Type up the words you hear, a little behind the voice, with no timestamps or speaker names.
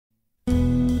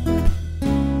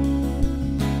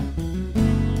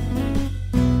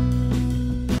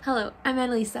Hello, I'm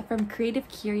Annalisa from Creative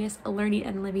Curious Learning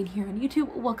and Living here on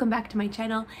YouTube. Welcome back to my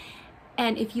channel.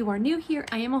 And if you are new here,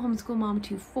 I am a homeschool mom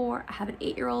to 4. I have an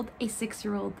 8-year-old, a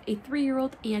 6-year-old, a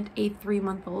 3-year-old, and a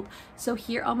 3-month-old. So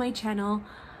here on my channel,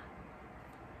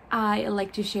 I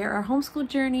like to share our homeschool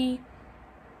journey,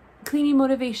 cleaning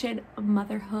motivation,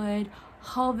 motherhood,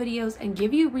 haul videos, and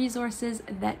give you resources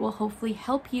that will hopefully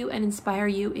help you and inspire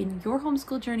you in your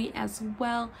homeschool journey as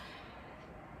well.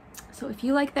 So if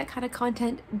you like that kind of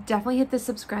content, definitely hit the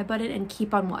subscribe button and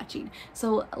keep on watching.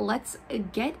 So let's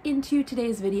get into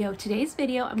today's video. Today's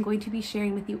video, I'm going to be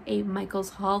sharing with you a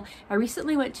Micheals haul. I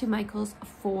recently went to Micheals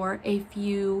for a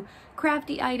few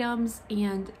crafty items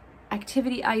and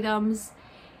activity items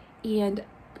and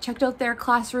checked out their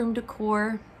classroom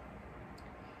decor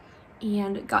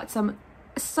and got some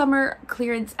summer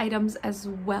clearance items as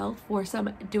well for some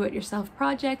do-it-yourself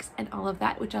projects and all of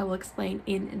that, which I will explain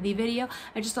in the video.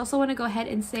 I just also want to go ahead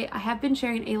and say I have been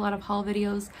sharing a lot of haul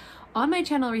videos on my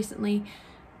channel recently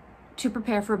to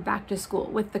prepare for back to school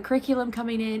with the curriculum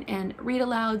coming in and read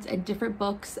alouds and different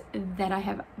books that I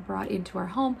have brought into our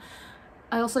home.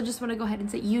 I also just want to go ahead and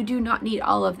say you do not need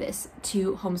all of this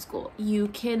to homeschool. You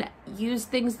can use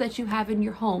things that you have in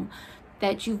your home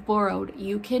that you've borrowed.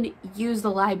 You can use the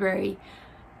library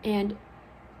and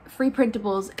free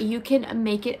printables. You can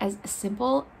make it as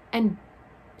simple and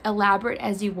elaborate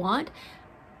as you want.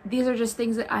 These are just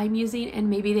things that I'm using, and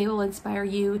maybe they will inspire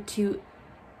you to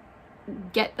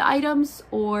get the items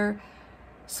or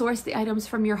source the items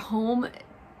from your home.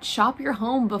 Shop your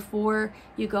home before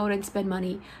you go out and spend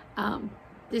money.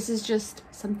 This is just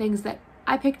some things that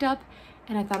I picked up,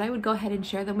 and I thought I would go ahead and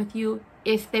share them with you.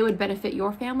 If they would benefit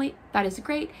your family, that is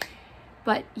great.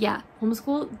 But yeah,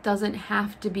 homeschool doesn't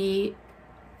have to be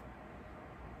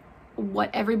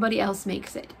what everybody else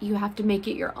makes it. You have to make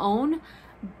it your own,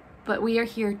 but we are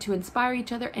here to inspire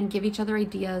each other and give each other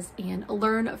ideas and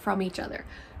learn from each other.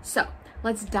 So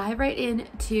let's dive right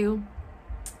into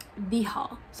the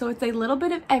haul. So it's a little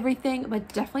bit of everything, but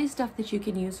definitely stuff that you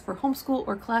can use for homeschool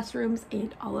or classrooms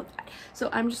and all of that. So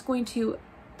I'm just going to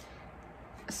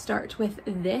start with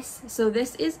this. So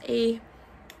this is a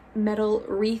metal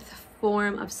wreath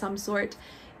form of some sort.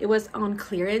 It was on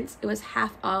clearance. It was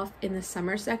half off in the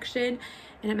summer section,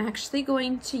 and I'm actually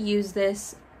going to use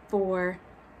this for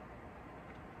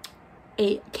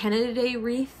a Canada Day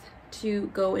wreath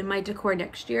to go in my decor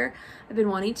next year. I've been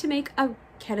wanting to make a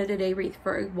Canada Day wreath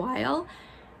for a while,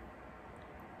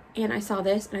 and I saw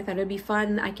this and I thought it'd be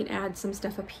fun. I can add some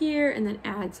stuff up here and then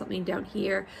add something down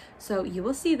here. So you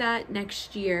will see that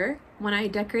next year. When I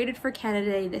decorated for Canada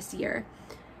Day this year,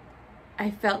 I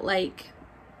felt like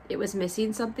it was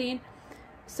missing something.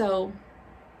 So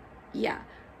yeah,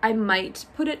 I might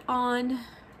put it on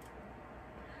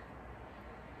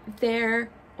there,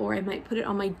 or I might put it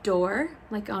on my door,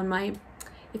 like on my,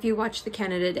 if you watch the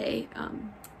Canada Day,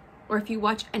 or if you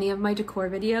watch any of my decor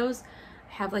videos,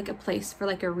 I have like a place for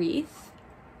like a wreath.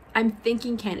 I'm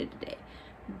thinking Canada Day,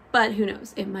 but who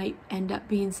knows, it might end up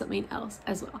being something else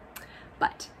as well.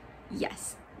 But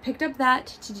yes, picked up that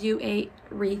to do a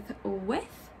wreath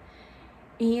with.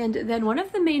 And then one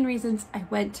of the main reasons I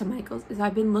went to Micheals is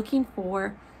I've been looking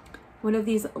for one of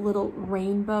these little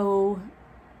rainbow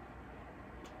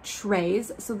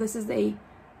trays. So this is a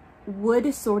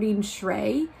wood sorting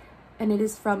tray, and it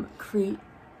is from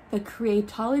the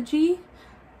Creatology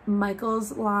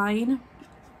Micheals line,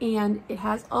 and it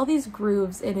has all these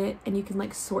grooves in it, and you can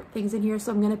like sort things in here.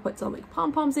 So I'm going to put some like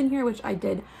pom-poms in here, which I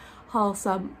did haul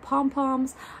some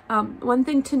pom-poms. One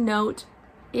thing to note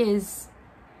is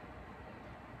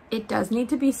it does need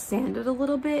to be sanded a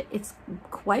little bit. It's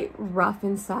quite rough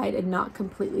inside and not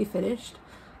completely finished.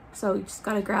 So you just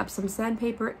got to grab some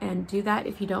sandpaper and do that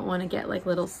if you don't want to get like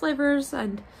little slivers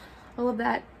and all of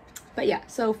that. But yeah,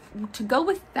 so to go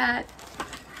with that,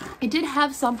 I did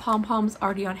have some pom-poms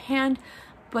already on hand,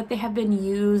 but they have been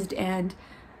used and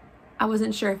I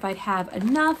wasn't sure if I'd have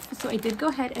enough. So I did go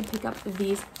ahead and pick up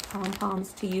these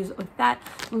pom-poms to use with that.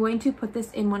 I'm going to put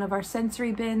this in one of our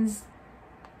sensory bins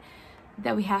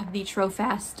that we have, the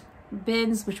Trofast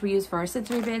bins, which we use for our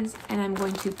sensory bins. And I'm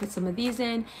going to put some of these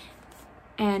in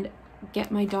and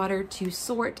get my daughter to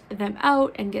sort them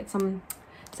out and get some,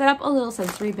 set up a little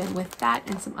sensory bin with that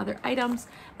and some other items,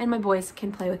 and my boys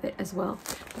can play with it as well.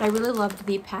 But I really loved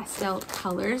the pastel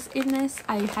colors in this.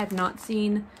 I had not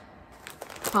seen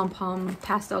pom-pom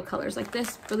pastel colors like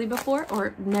this really before,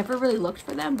 or never really looked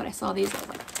for them, but I saw these. I was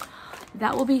like,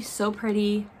 that will be so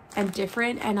pretty and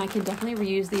different, and I can definitely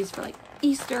reuse these for like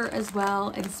Easter as well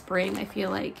and spring. I feel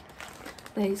like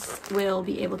these will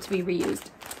be able to be reused.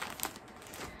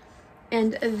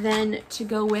 And then to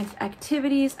go with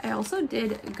activities, I also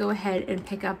did go ahead and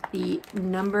pick up the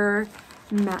number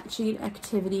matching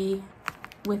activity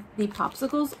with the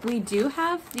popsicles. We do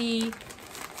have the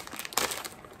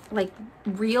like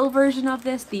real version of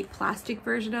this, the plastic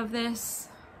version of this,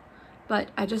 but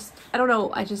I don't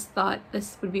know, I just thought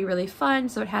this would be really fun.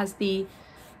 So it has the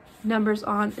numbers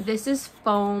on. This is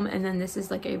foam, and then this is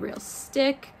like a real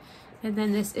stick, and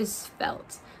then this is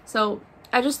felt. So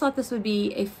I just thought this would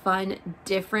be a fun,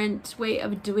 different way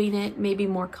of doing it, maybe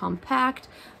more compact.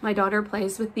 My daughter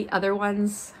plays with the other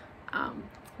ones,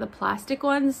 the plastic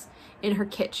ones, in her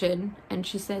kitchen, and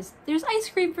she says there's ice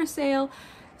cream for sale.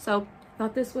 So I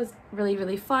thought this was really,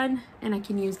 really fun, and I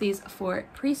can use these for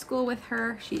preschool with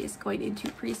her. She is going into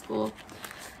preschool.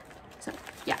 So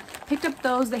yeah, picked up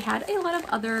those. They had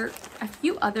a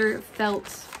few other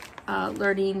felt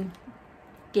learning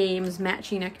games,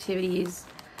 matching activities,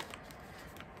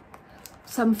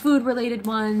 some food related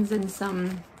ones and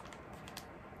some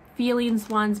feelings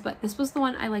ones, but this was the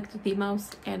one I liked the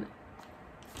most, and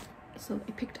so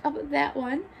I picked up that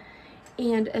one.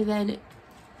 And then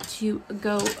to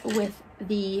go with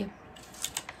the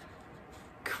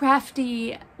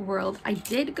crafty world, I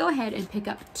did go ahead and pick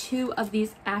up 2 of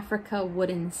these Africa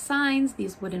wooden signs,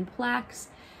 these wooden plaques,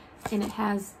 and it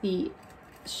has the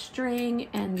string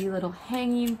and the little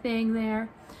hanging thing there.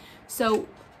 So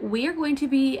we are going to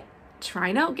be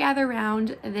trying out Gather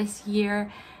Round this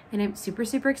year, and I'm super,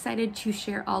 super excited to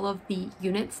share all of the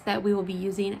units that we will be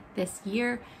using this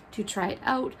year to try it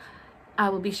out. I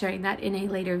will be sharing that in a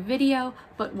later video,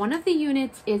 but one of the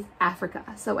units is Africa.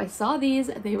 So I saw these,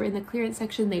 they were in the clearance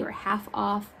section, they were half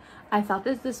off. I thought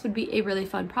that this would be a really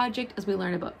fun project as we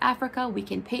learn about Africa. We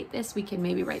can paint this, we can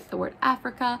maybe write the word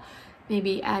Africa,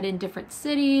 maybe add in different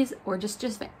cities, or just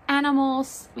the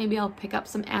animals. Maybe I'll pick up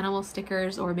some animal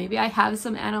stickers, or maybe I have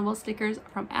some animal stickers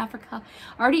from Africa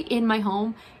already in my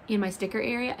home, in my sticker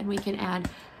area, and we can add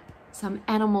some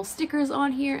animal stickers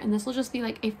on here, and this will just be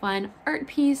like a fun art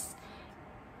piece,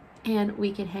 and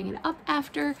we can hang it up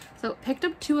after. So picked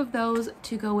up 2 of those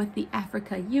to go with the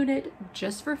Africa unit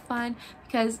just for fun,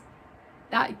 because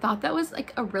I thought that was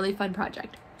like a really fun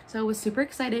project. So I was super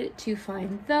excited to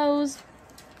find those.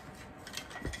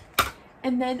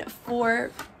 And then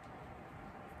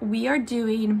we are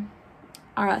doing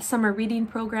our summer reading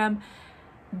program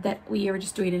that we are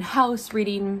just doing in-house,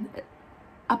 reading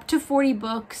up to 40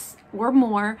 books or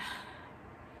more,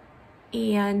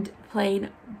 and playing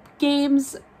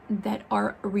games that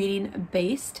are reading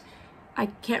based. I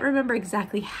can't remember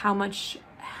exactly how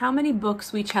many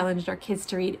books we challenged our kids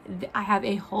to read. I have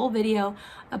a whole video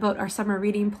about our summer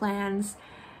reading plans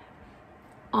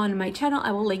on my channel.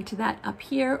 I will link to that up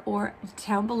here or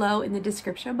down below in the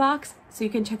description box, so you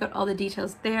can check out all the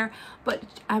details there. But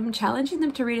I'm challenging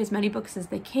them to read as many books as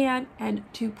they can and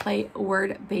to play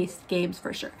word-based games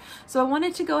for sure. So I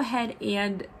wanted to go ahead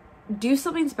and do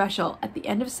something special at the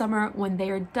end of summer. When they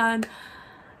are done,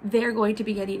 they're going to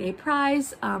be getting a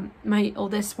prize. My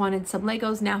oldest wanted some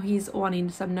Legos, now he's wanting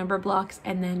some number blocks,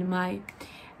 and then my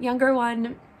younger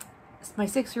one, my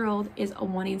 6-year-old, is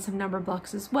wanting some number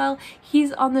blocks as well.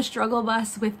 He's on the struggle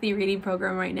bus with the reading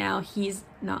program right now. He's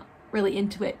not really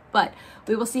into it, but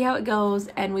we will see how it goes,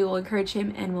 and we will encourage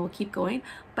him and we'll keep going.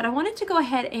 But I wanted to go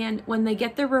ahead, and when they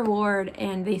get their reward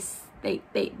and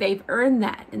they've earned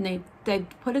that and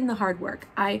they've put in the hard work,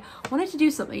 I wanted to do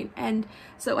something. And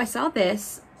so I saw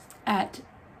this at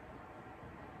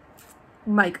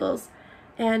Micheals,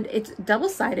 and it's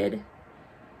double-sided,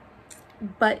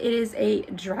 but it is a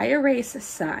dry erase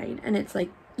sign, and it's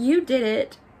like, you did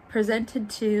it,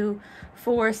 presented to,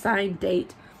 for, signed,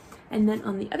 date. And then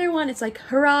on the other one, it's like,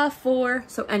 hurrah for,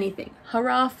 so anything,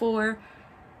 hurrah for,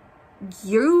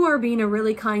 you are being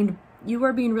really kind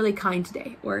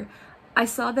today, or I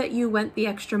saw that you went the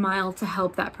extra mile to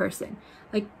help that person.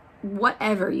 Like,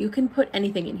 whatever, you can put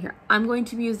anything in here. I'm going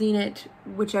to be using it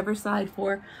whichever side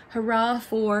for hurrah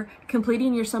for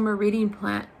completing your summer reading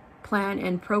plan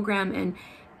and program,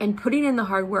 and putting in the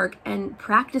hard work and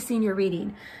practicing your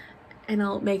reading. And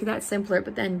I'll make that simpler,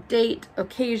 but then date,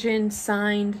 occasion,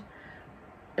 signed.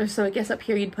 So I guess up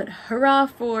here you'd put hurrah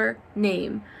for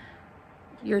name,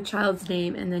 your child's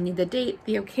name, and then the date,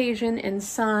 the occasion, and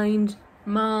signed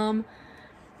mom.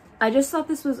 I just thought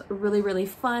this was really, really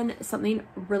fun, something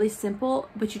really simple,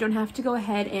 but you don't have to go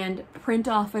ahead and print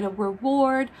off a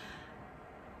reward.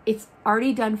 It's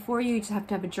already done for you. You just have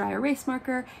to have a dry erase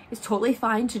marker. It's totally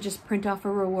fine to just print off a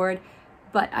reward,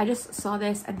 but I just saw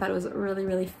this and thought it was really,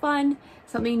 really fun.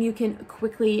 Something you can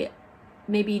quickly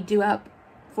maybe do up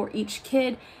for each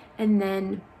kid, and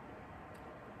then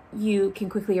you can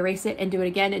quickly erase it and do it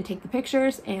again and take the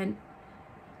pictures, and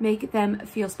make them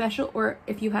feel special. Or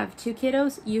if you have 2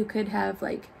 kiddos, you could have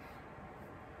like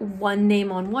one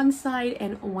name on one side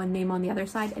and one name on the other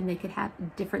side, and they could have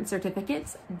different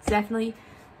certificates. Definitely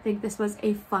think this was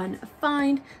a fun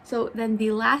find. So then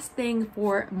the last thing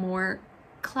for more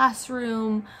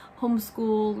classroom,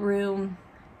 homeschool room,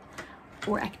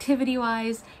 or activity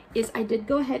wise is I did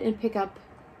go ahead and pick up,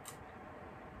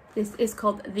 this is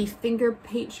called the finger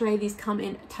paint tray. These come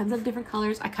in tons of different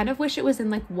colors. I kind of wish it was in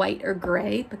like white or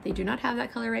gray, but they do not have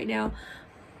that color right now.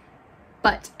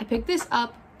 But I picked this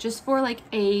up just for like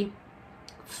a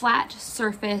flat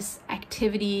surface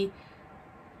activity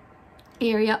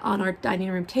area on our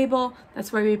dining room table.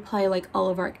 That's where we play like all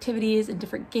of our activities and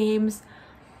different games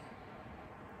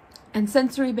and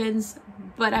sensory bins.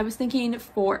 But I was thinking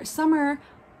for summer,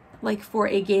 like for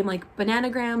a game like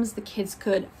Bananagrams, the kids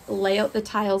could lay out the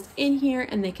tiles in here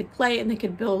and they could play and they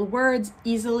could build words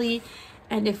easily.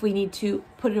 And if we need to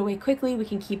put it away quickly, we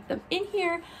can keep them in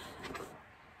here.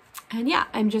 And yeah,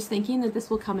 I'm just thinking that this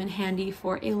will come in handy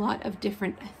for a lot of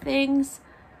different things.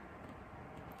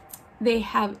 They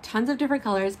have tons of different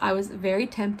colors. I was very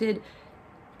tempted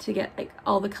to get like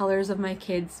all the colors of my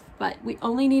kids, but we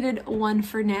only needed one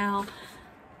for now,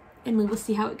 and we will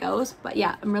see how it goes. But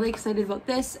yeah, I'm really excited about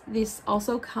this. This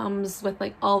also comes with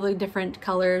like all the different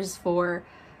colors for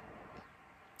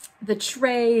the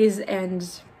trays and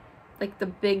like the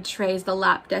big trays, the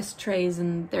lap desk trays,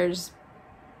 and there's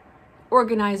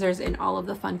organizers in all of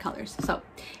the fun colors. So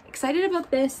excited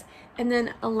about this. And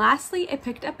then lastly, I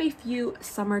picked up a few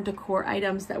summer decor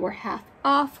items that were half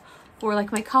off for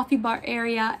like my coffee bar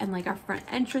area and like our front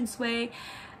entranceway.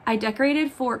 I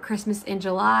decorated for Christmas in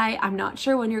July. I'm not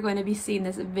sure when you're going to be seeing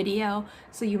this video,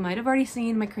 so you might have already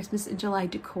seen my Christmas in July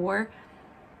decor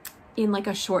in like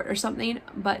a short or something.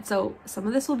 But so some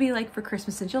of this will be like for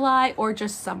Christmas in July or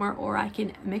just summer, or I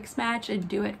can mix match and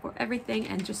do it for everything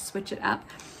and just switch it up.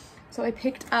 So I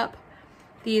picked up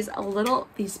these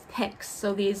picks.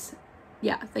 So these,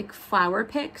 yeah, like flower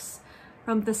picks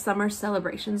from the Summer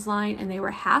Celebrations line, and they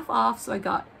were half off. So I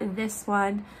got this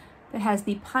one that has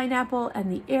the pineapple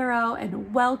and the arrow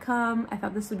and welcome. I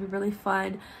thought this would be really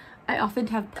fun. I often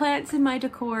have plants in my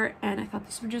decor, and I thought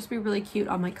this would just be really cute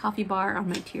on my coffee bar, on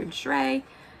my tiered tray.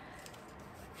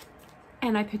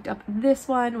 And I picked up this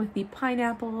one with the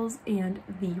pineapples and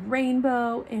the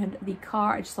rainbow and the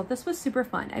car. I just thought this was super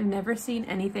fun. I've never seen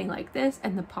anything like this,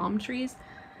 and the palm trees.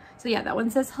 So yeah, that one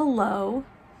says hello.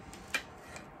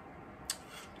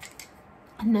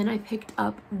 And then I picked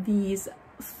up these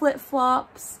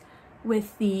flip-flops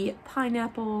with the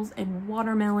pineapples and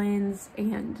watermelons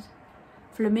and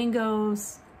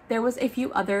flamingos. There was a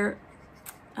few other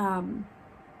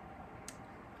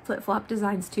flip-flop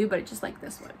designs too, but I just like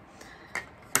this one.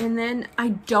 And then I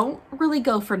don't really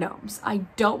go for gnomes. I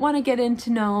don't want to get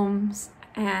into gnomes,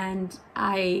 and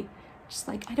I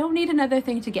don't need another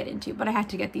thing to get into, but I had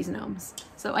to get these gnomes.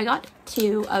 So I got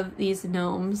 2 of these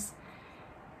gnomes,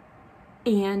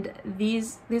 and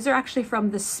these are actually from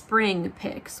the spring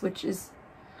picks, which is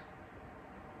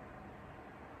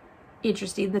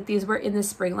interesting that these were in the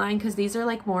spring line, because these are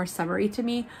like more summery to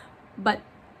me. But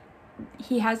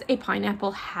he has a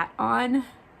pineapple hat on,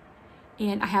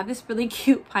 and I have this really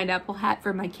cute pineapple hat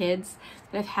for my kids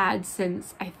that I've had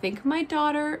since I think my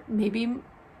daughter, maybe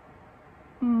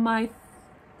my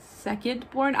second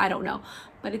born, I don't know,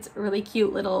 but it's a really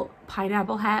cute little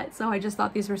pineapple hat. So I just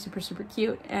thought these were super, super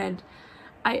cute, and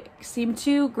I seem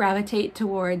to gravitate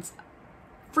towards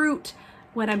fruit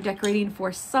when I'm decorating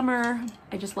for summer.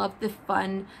 I just love the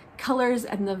fun colors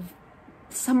and the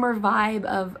summer vibe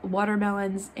of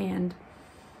watermelons and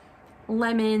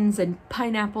lemons and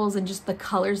pineapples and just the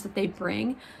colors that they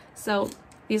bring. So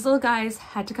these little guys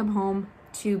had to come home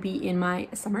to be in my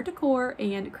summer decor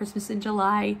and Christmas in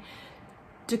July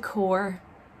decor,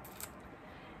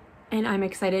 and I'm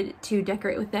excited to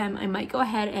decorate with them. I might go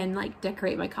ahead and like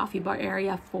decorate my coffee bar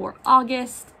area for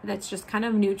August. That's just kind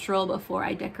of neutral before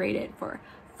I decorate it for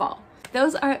fall.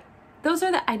 Those are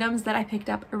the items that I picked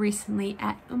up recently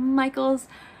at Micheals.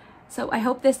 So I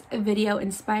hope this video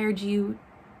inspired you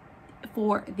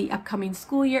for the upcoming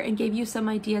school year and gave you some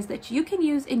ideas that you can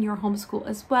use in your homeschool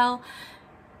as well.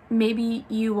 Maybe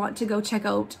you want to go check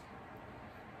out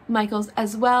Micheals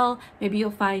as well. Maybe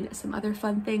you'll find some other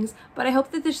fun things, but I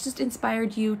hope that this just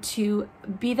inspired you to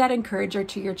be that encourager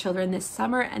to your children this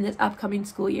summer and this upcoming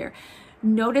school year.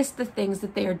 Notice the things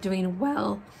that they are doing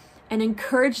well and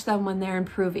encourage them when they're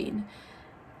improving.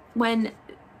 When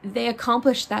they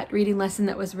accomplish that reading lesson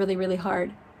that was really, really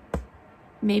hard,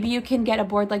 maybe you can get a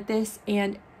board like this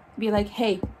and be like,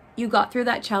 hey, you got through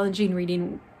that challenging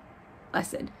reading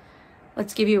lesson.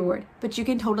 let's give you a word. But you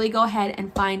can totally go ahead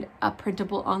and find a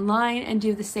printable online and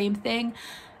do the same thing.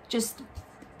 Just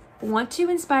want to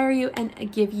inspire you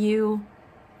and give you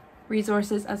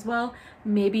resources as well.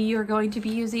 Maybe you're going to be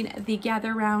using the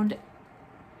Gather Round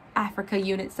Africa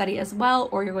unit study as well,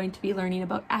 or you're going to be learning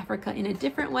about Africa in a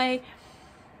different way.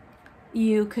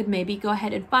 You could maybe go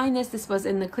ahead and find this. This was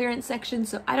in the clearance section,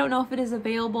 so I don't know if it is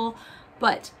available,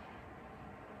 but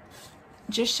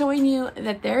just showing you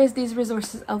that there is these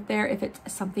resources out there if it's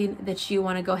something that you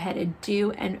want to go ahead and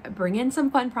do and bring in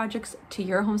some fun projects to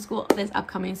your homeschool this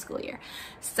upcoming school year.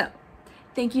 So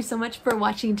thank you so much for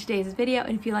watching today's video,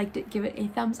 and if you liked it, give it a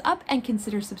thumbs up and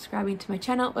consider subscribing to my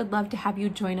channel. Would love to have you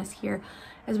join us here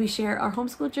as we share our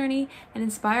homeschool journey and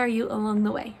inspire you along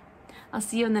the way. I'll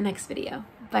see you in the next video.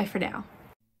 Bye for now.